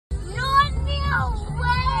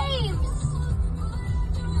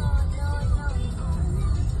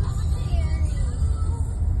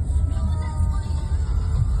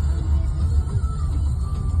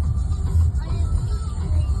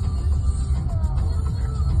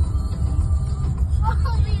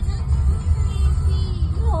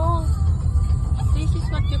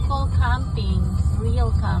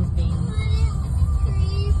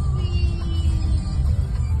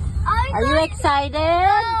excited?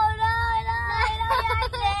 No.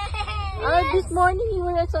 Oh, this morning you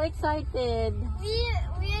were so excited.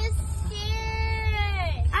 We're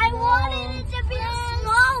scared. I wanted it to be a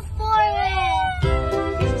small forest.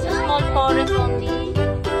 It's a small forest only.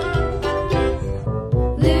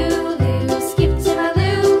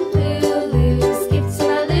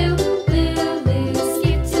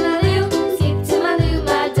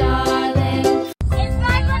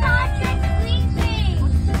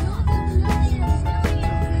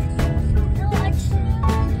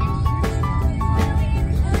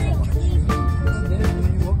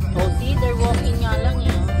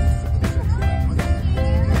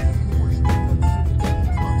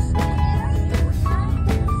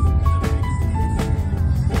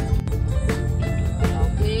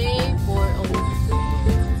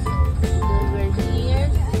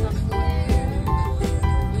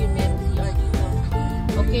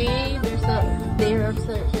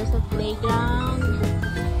 There's a playground.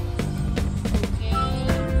 Okay.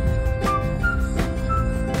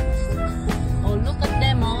 Oh, look at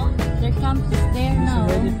them, oh. Their camp is there now.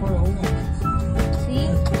 See?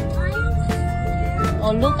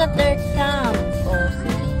 Oh, look at their camp. Oh,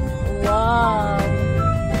 see? Wow.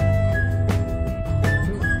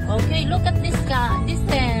 Okay, look at this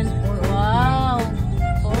tent. Wow.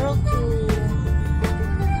 402.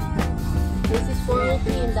 This is 402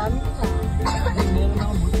 in dami ka.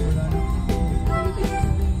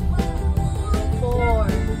 4.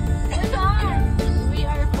 We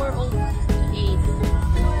are 408.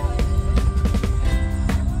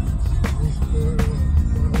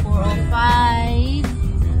 405.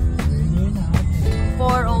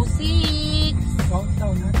 406.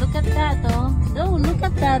 Look at that, oh. Oh, look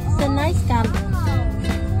at that. It's a nice camp.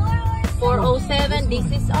 407. This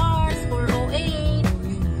is ours. 408.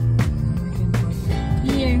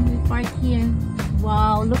 Here, we park here.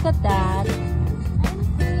 Wow, look at that.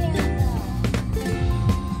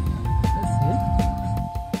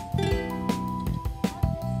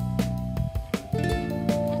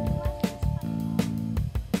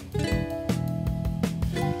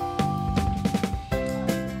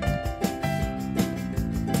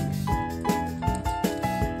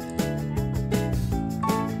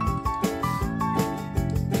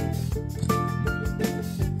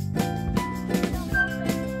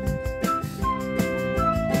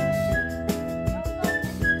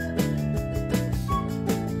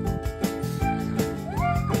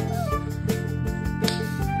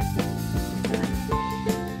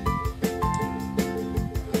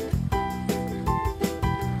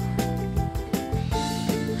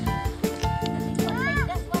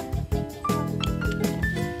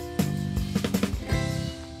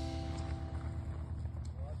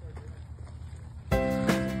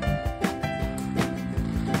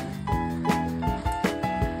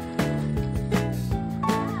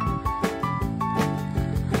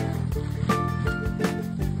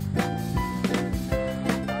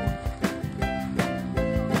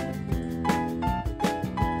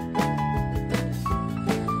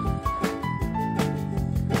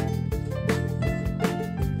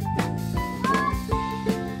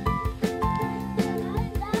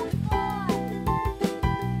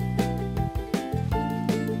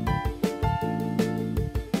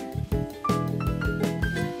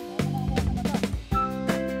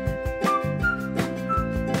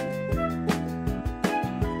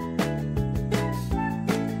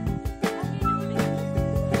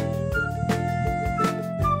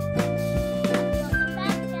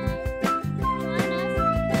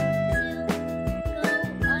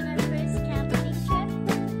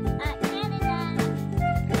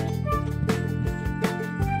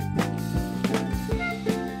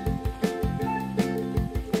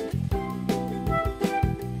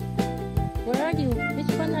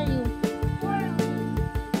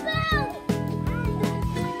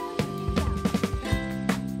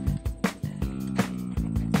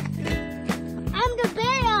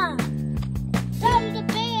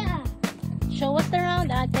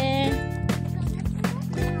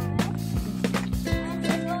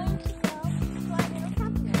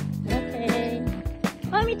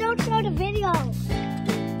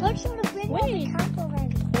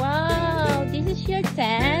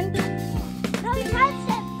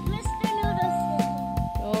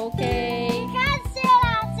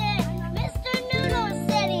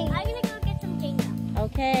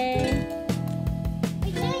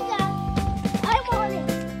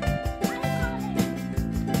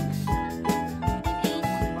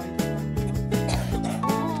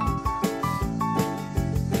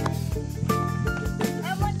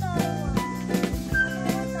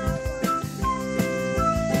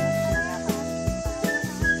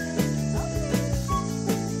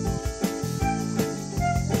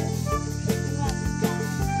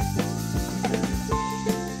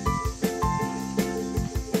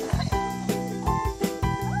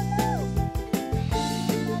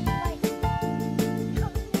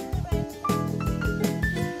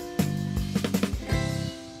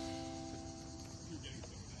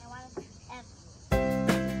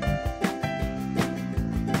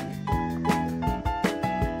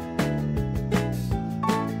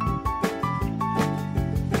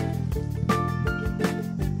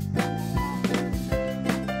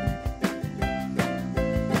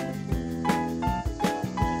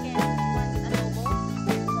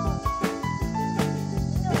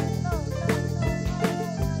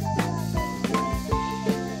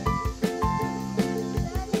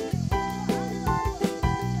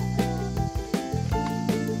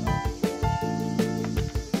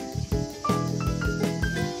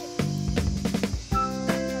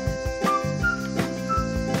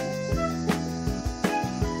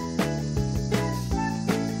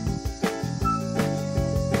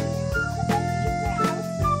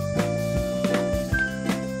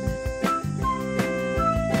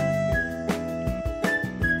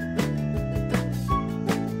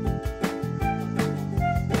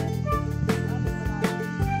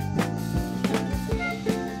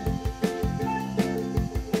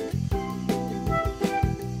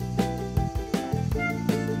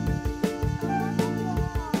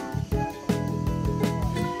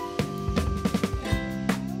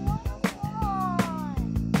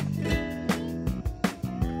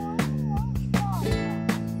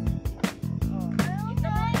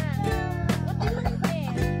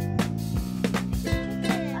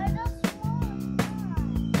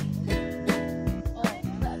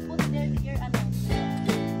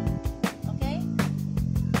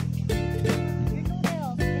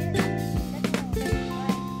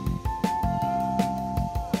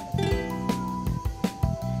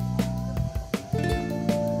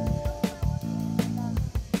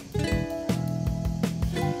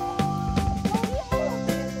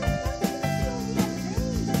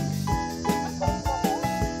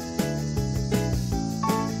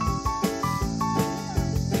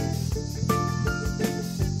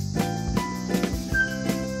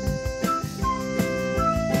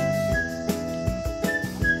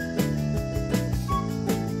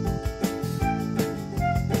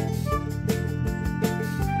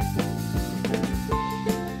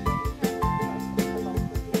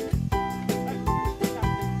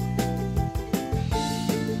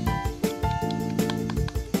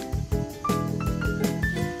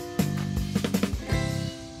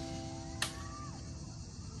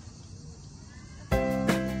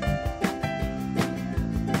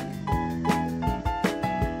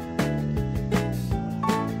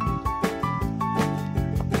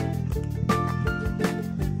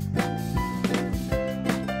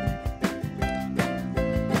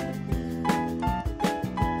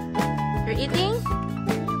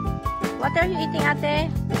 you eating, ate? I'm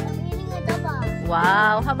eating a daba.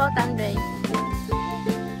 Wow. How about Andrei?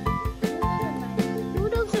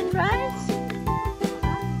 Noodles and rice?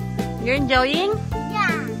 You're enjoying?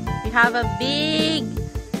 Yeah. We have a big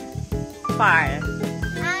fire.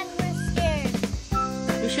 And we're scared.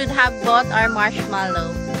 We should have bought our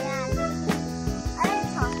marshmallow. Yeah. And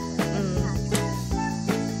chocolate.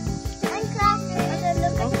 And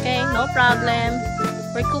crackers. Okay, no problem.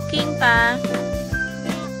 We're cooking pa.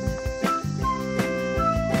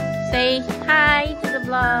 Say hi to the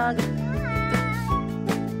vlog.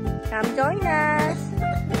 Come join us.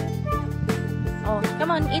 Oh,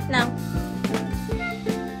 come on, eat now.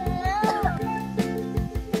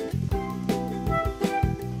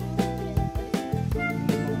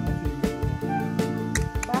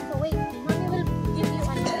 Wait, Mommy will give you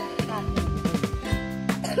another.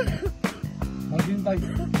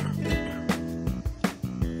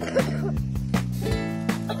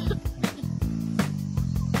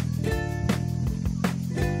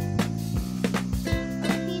 A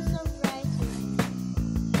piece of rice.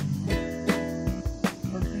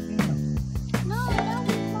 No, that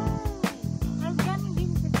was mine. I'm gonna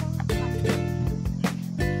use the phone.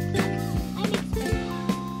 I mixed this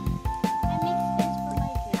for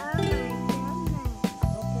my drink.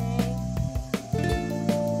 Okay.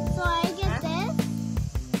 So I get this.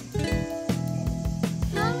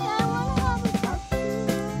 Mommy, I want to have a cup too.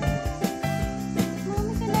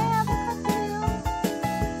 Mommy, can I have a cup too?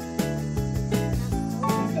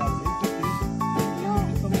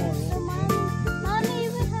 So Mommy,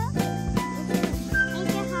 you can have it. I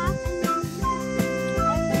can have it.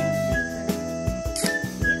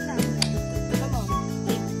 Come on.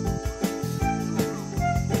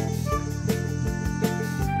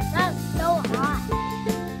 That's so hot.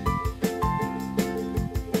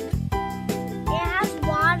 It has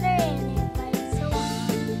water in it, but it's so hot.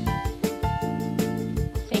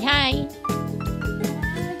 Say hi. Can I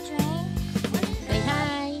have a drink? Say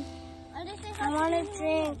hi. I want a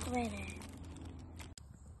drink with it.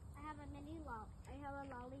 I have a I have a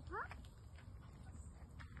lollipop.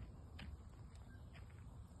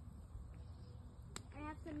 I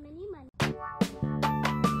have some mini money.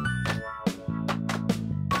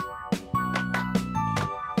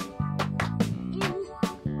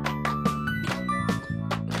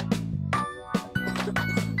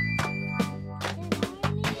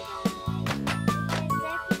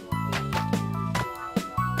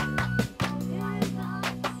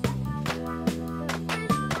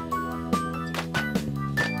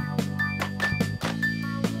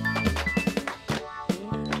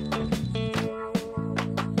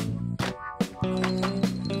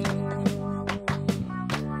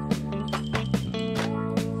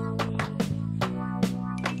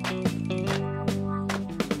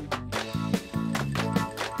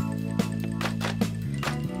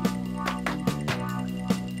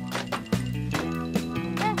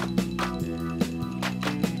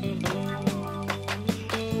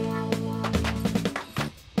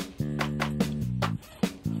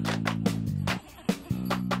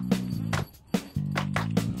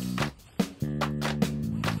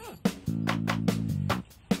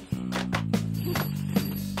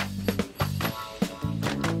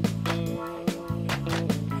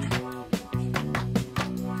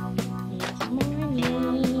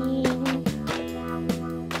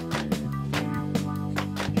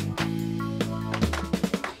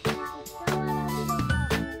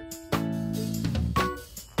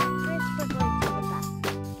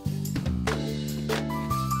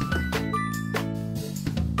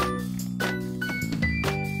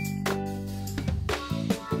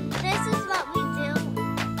 This is what we do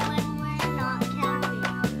when we're not camping.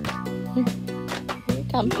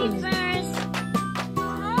 Camping. First.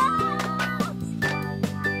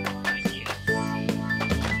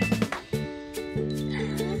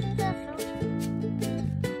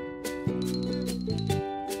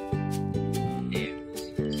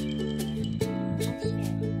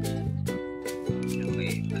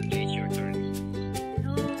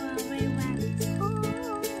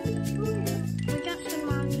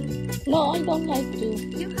 No, I don't like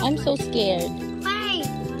to. I'm so scared. Wait.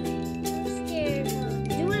 Scared.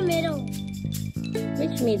 Do a middle.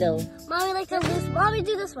 Which middle? Mommy likes a loose. Mommy,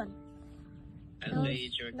 do this one. Andrei,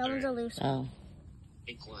 it's your That one's a turn. loose one. Oh,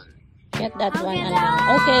 Pick one. get that I'll one. get Andrei.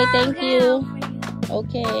 that. Okay, thank I'll you. get that for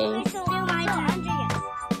Okay. you. So do my turn. Andrea.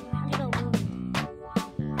 Andrea, go.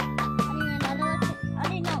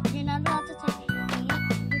 Andrea, no, you're not allowed to take it. Okay?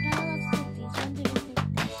 You're not allowed to take these. Andrea,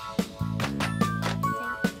 take this.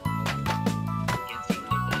 Get from the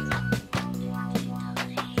bottom.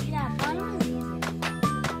 Yeah, bottom is easy.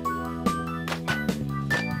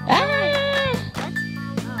 Ah!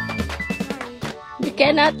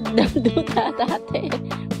 cannot do that, ate.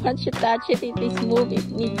 Once you touch it, it is moved.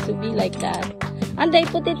 It needs to be like that. And they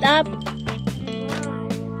put it up.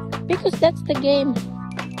 Because that's the game.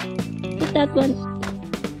 Put that one. I'm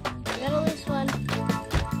gonna lose one.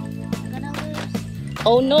 I'm gonna lose.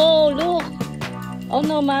 Oh no, look. Oh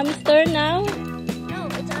no, mommy's turn now. No,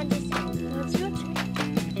 it's on this side. No, it's your turn.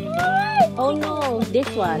 Oh no, this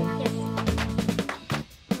one. Yes.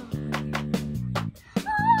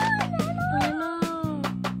 Oh no.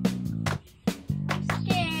 I'm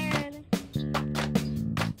scared.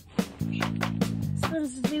 This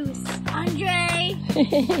one's loose. Andre!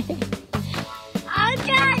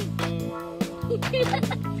 Andre!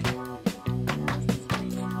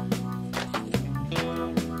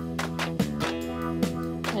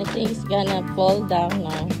 I think it's gonna fall down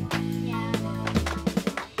now. Yeah.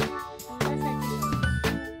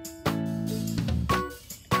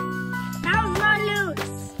 That was not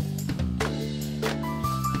loose.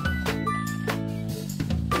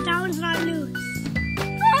 That one's not loose.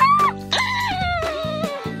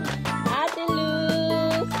 Ate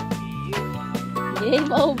loose.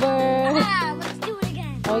 Game over. Let's do it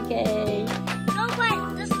again. Okay. No, but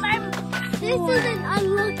this time, this isn't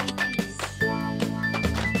unlucky.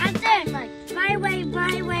 After,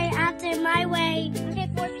 my way, after my way. Okay,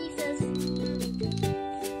 4 pieces.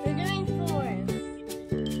 We're doing 4s.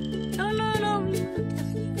 No.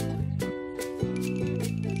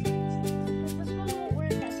 This one won't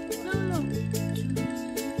work as 4. No.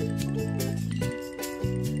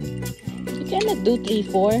 You cannot do 3,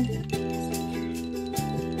 4. Fine.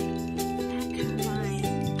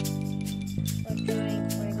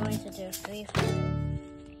 We're going to do 3, 4.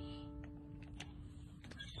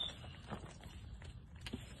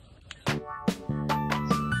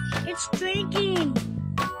 It's drinking.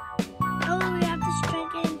 Oh, we have to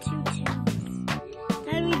strike it in 2 twos.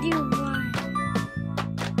 Then we do 1.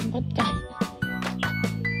 What kind?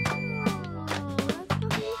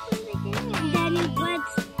 And then you put.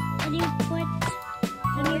 No, then you put.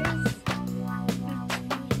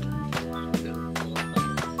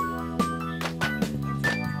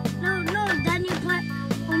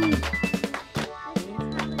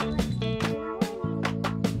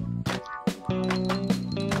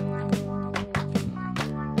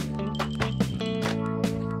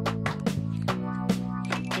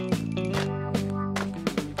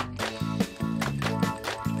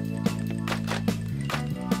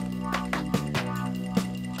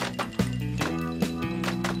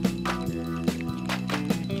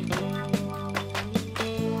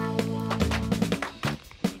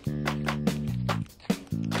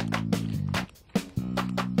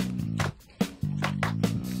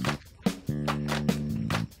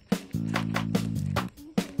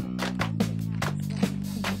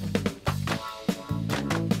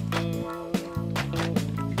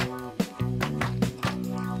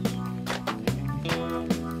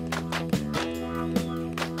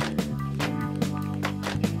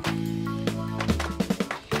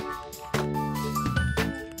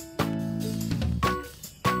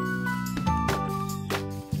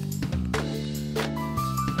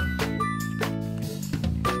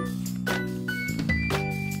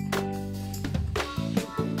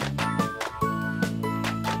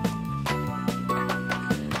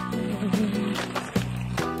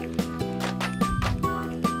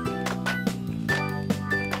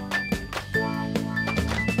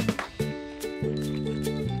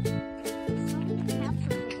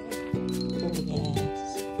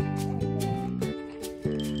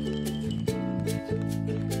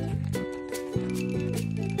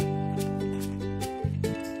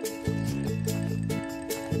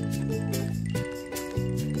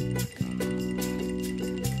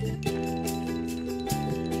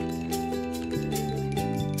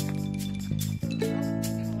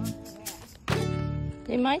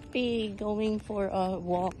 They might be going for a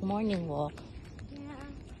walk, morning walk. Yeah,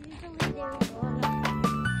 usually they would go on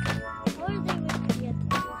or they would be at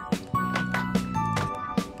the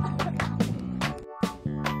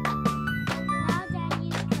Now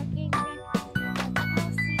Daddy's cooking breakfast. Let's go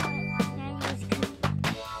see what Daddy's cooking.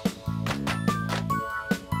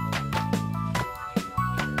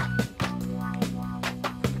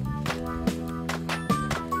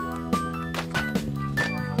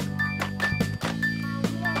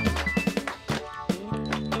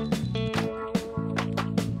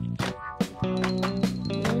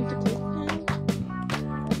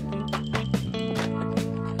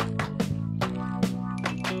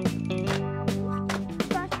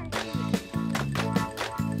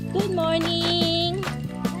 Good morning.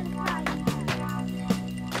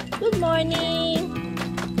 Good morning.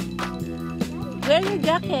 Wear your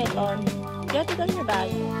jacket on. Get it on your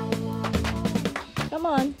bag. Come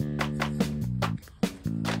on.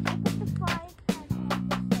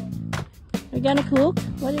 You're gonna cook?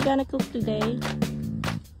 What are you gonna cook today?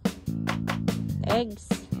 Eggs.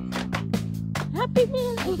 Happy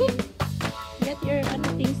meal. Get your other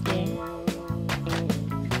things there.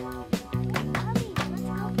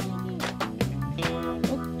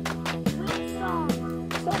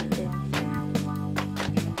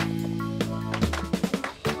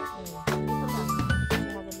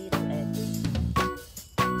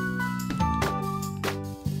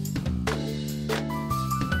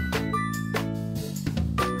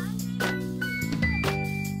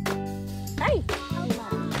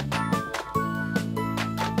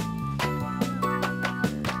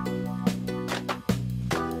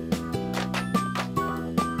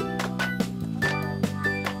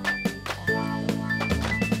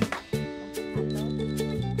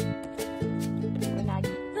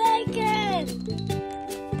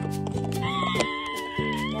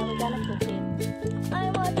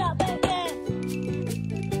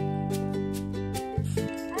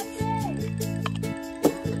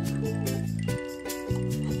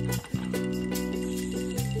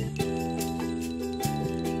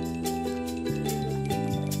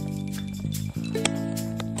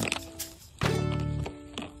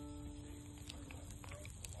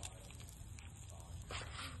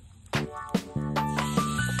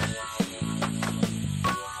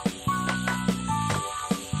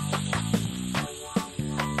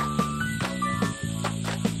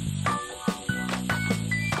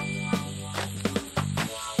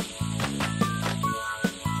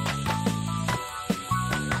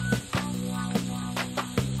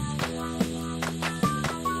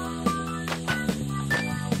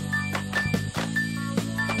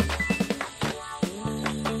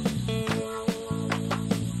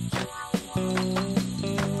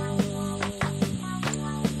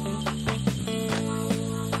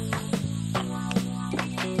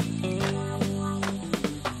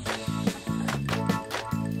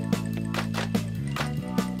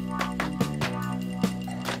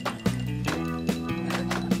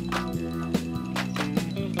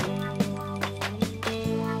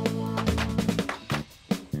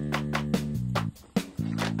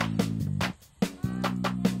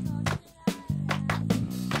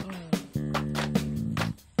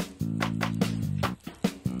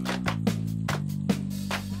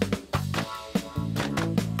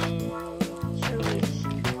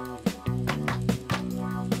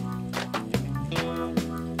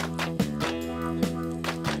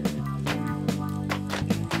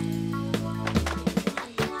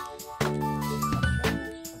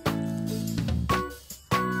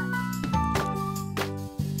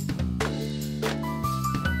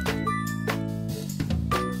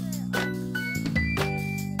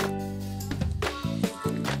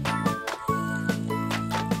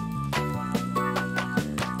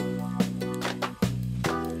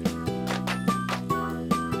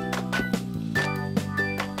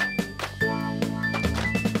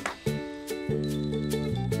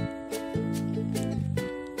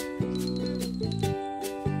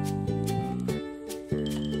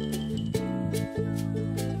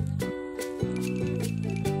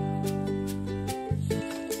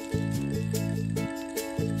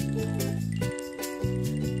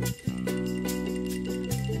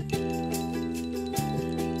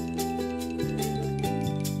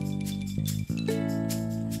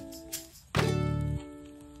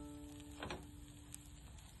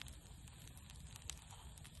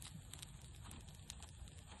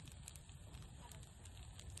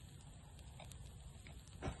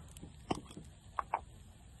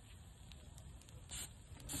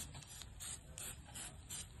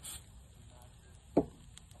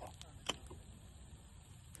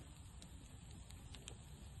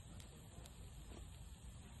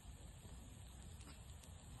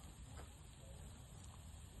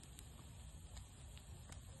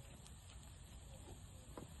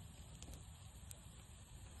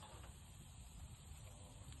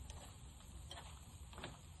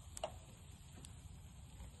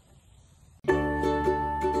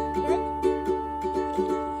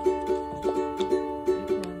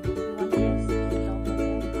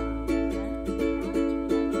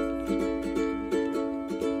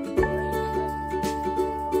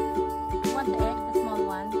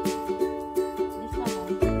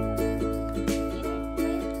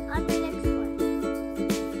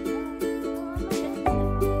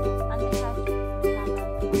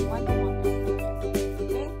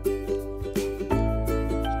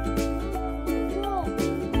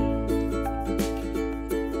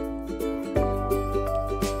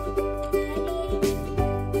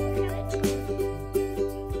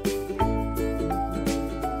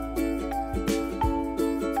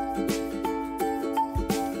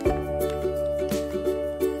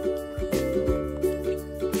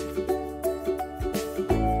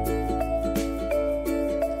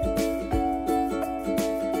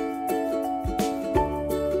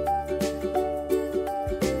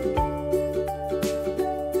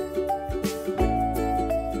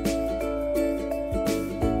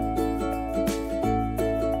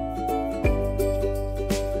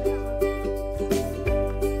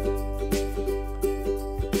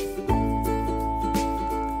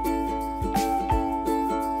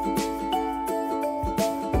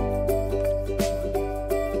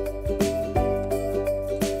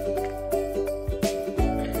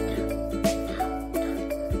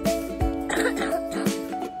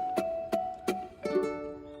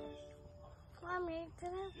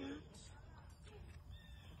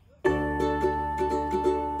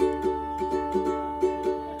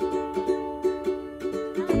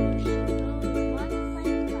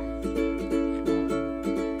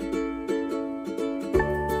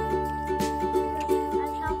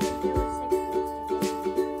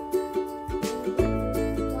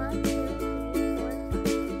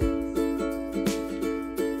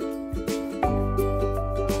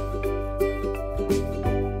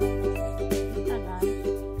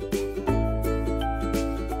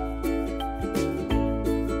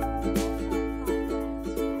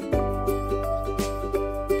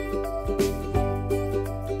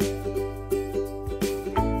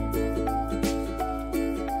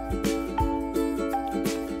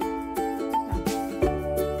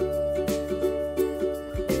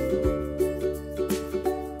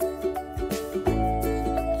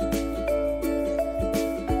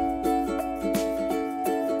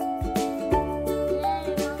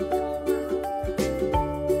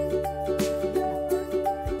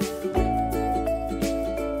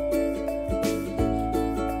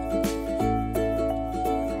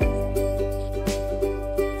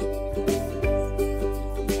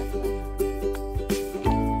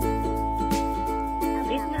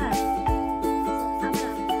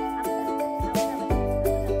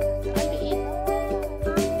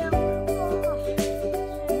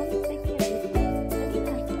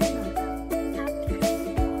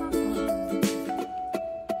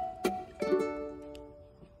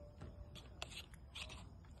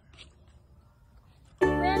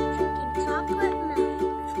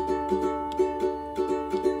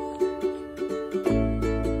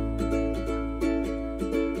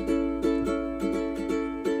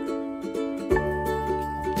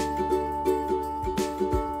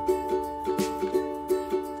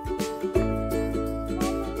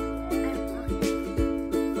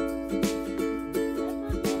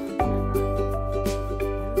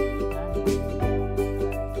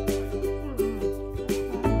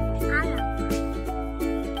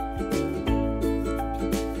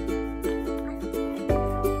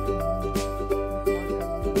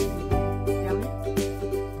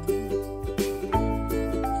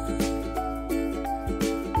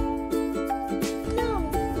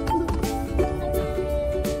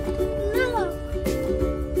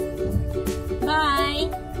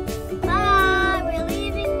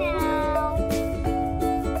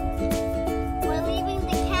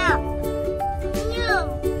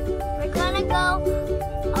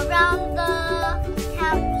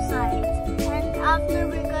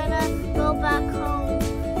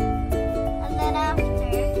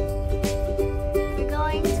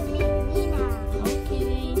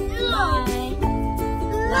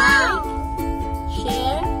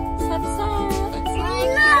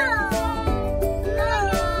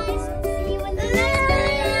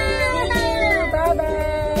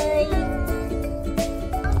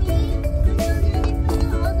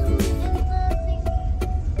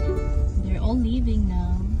 all leaving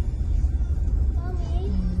now.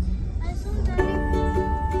 Mommy, I saw Daddy.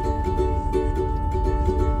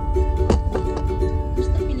 Who's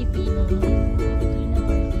the Filipino? Filipino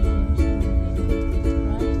or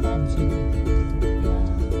right? That's it. Yeah.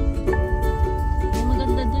 Yung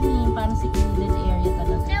maganda dun eh, parang secluded area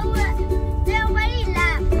talaga. They already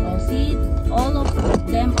left. Oh, see, all of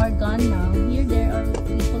them are gone now. Here, there are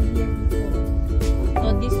people here before.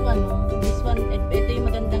 So this one, ito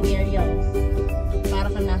yung magandang area. Para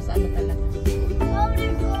ka nasa ano talaga. Oh,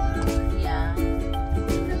 they're gone. Yeah.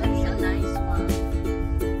 That's a nice one.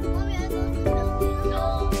 Mommy, I don't know. No.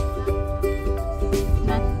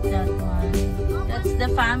 Not that one. That's the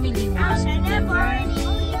family one. Remember?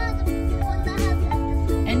 Oh, yeah, the one that has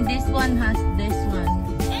everything. And this one has this one.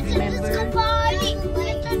 It's a disco Remember? party.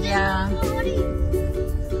 It's a disco Yeah. party.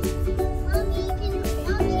 Mommy,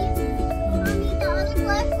 Mommy, the other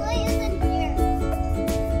flashlight isn't here.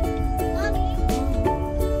 Mommy,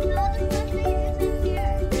 the other flashlight isn't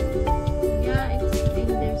here. Yeah, it's in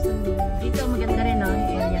there somewhere. Dito, maganda rin oh, yung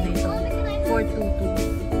area na ito. 422.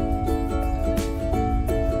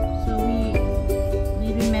 So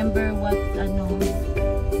we remember what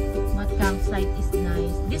campsite is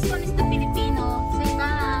nice. This one is the Filipino. Say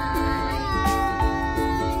bye.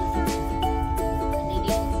 They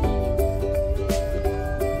didn't see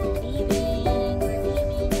you. We're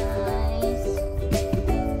leaving, guys.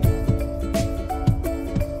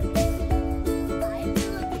 Hi,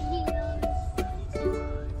 Filipinos.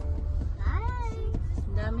 Hi.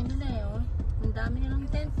 Ang dami nila eh, oh. Ang dami nilang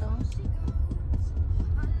tent, oh.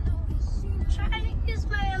 Try to use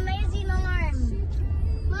my amazing alarm.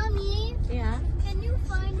 Mommy, Yeah. can you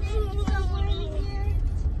find it somewhere here?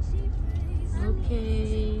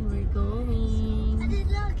 Okay, we're going. I did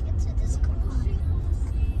not get to this party.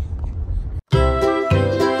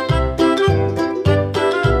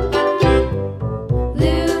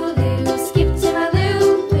 Lulu, skip to my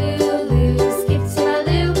loo. Lulu, skip to my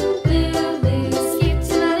loo. Lulu, skip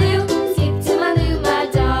to my loo. Skip to my loo, my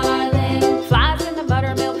darling. Flies in the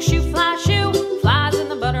buttermilk shoe, fly shoe. Flies in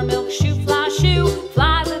the buttermilk shoe, fly shoe.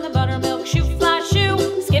 Flies in the buttermilk shoe, fly shoe.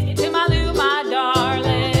 Skip to my loo, my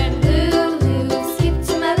darling. Lulu, skip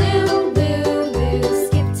to my loo. Lulu,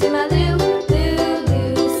 skip to my loo.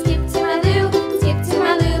 Lulu, skip to my loo. Skip to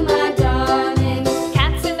my loo, my darling.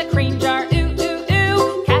 Cats in the cream jar, ooh ooh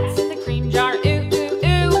ooh. Cats in the cream jar, ooh ooh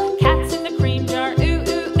ooh. Cats in the cream jar, ooh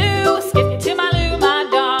ooh ooh. Skip to my loo, my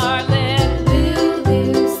darling.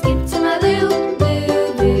 Lulu, skip to my loo.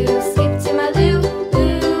 Lulu, skip to my loo.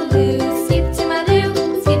 Lulu, skip to my loo.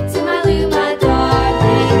 Skip to my loo, my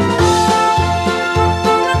darling.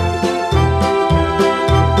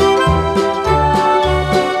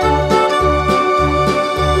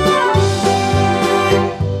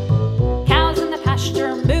 Cows in the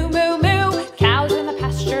pasture, moo moo moo. Cows in the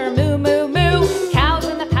pasture, moo moo moo. Cows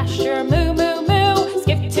in the pasture, moo moo moo.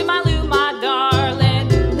 Skip to my loo, my darling.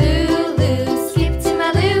 Lulu, skip to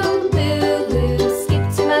my loo. Lulu, skip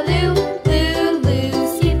to my loo.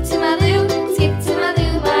 Lulu, skip to my loo. Skip to my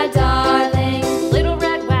loo, my darling. Little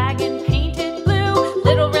red wagon painted blue.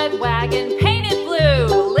 Little red wagon painted blue.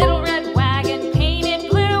 Little red wagon painted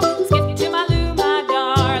blue. Skip to my loo, my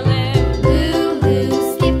darling. Lulu,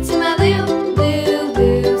 skip to my loo.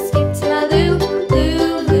 Lulu, skip to my loo.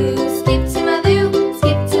 Lulu, skip to my loo.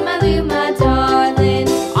 Skip to my loo, my darling.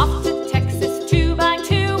 Off to Texas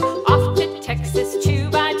 2x2. Off to Texas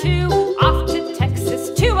 2x2. Off to Texas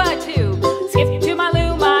 2x2. Skip to my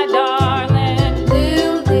loo, my darling.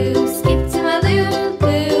 Lulu, skip to my loo.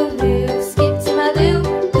 Lulu, skip to my loo.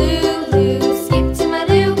 Lulu, skip to my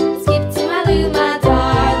loo. Skip to my loo, my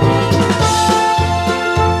darling.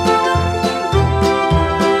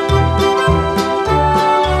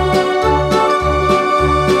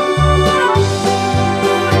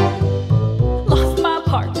 Lost my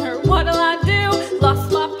partner, what'll I do?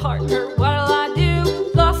 Lost my partner, what'll I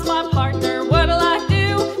do? Lost my partner, what'll I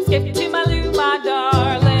do? Skip to my loo, my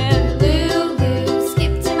darling. Lulu,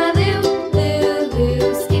 skip to my loo.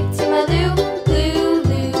 Lulu, skip to my loo.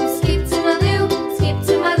 Lulu, skip to my loo. Skip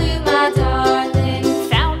to my loo, my darling.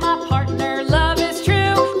 Found my partner, love is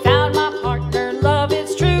true. Found my partner, love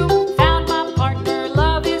is true. Found my partner,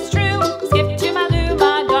 love is true. Skip to my loo,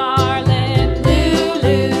 my darling.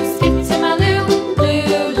 Lulu, skip to my loo.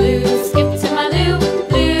 Lulu, skip to my loo.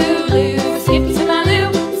 Lulu, skip to my loo.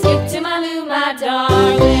 Skip to my loo, my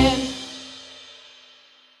darling.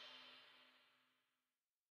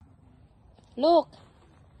 Look,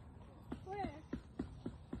 Where?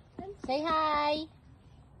 say hi.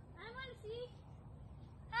 I want to see.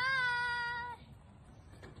 Hi.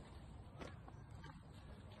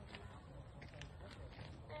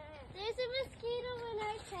 There's a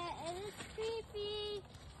pet and it's creepy.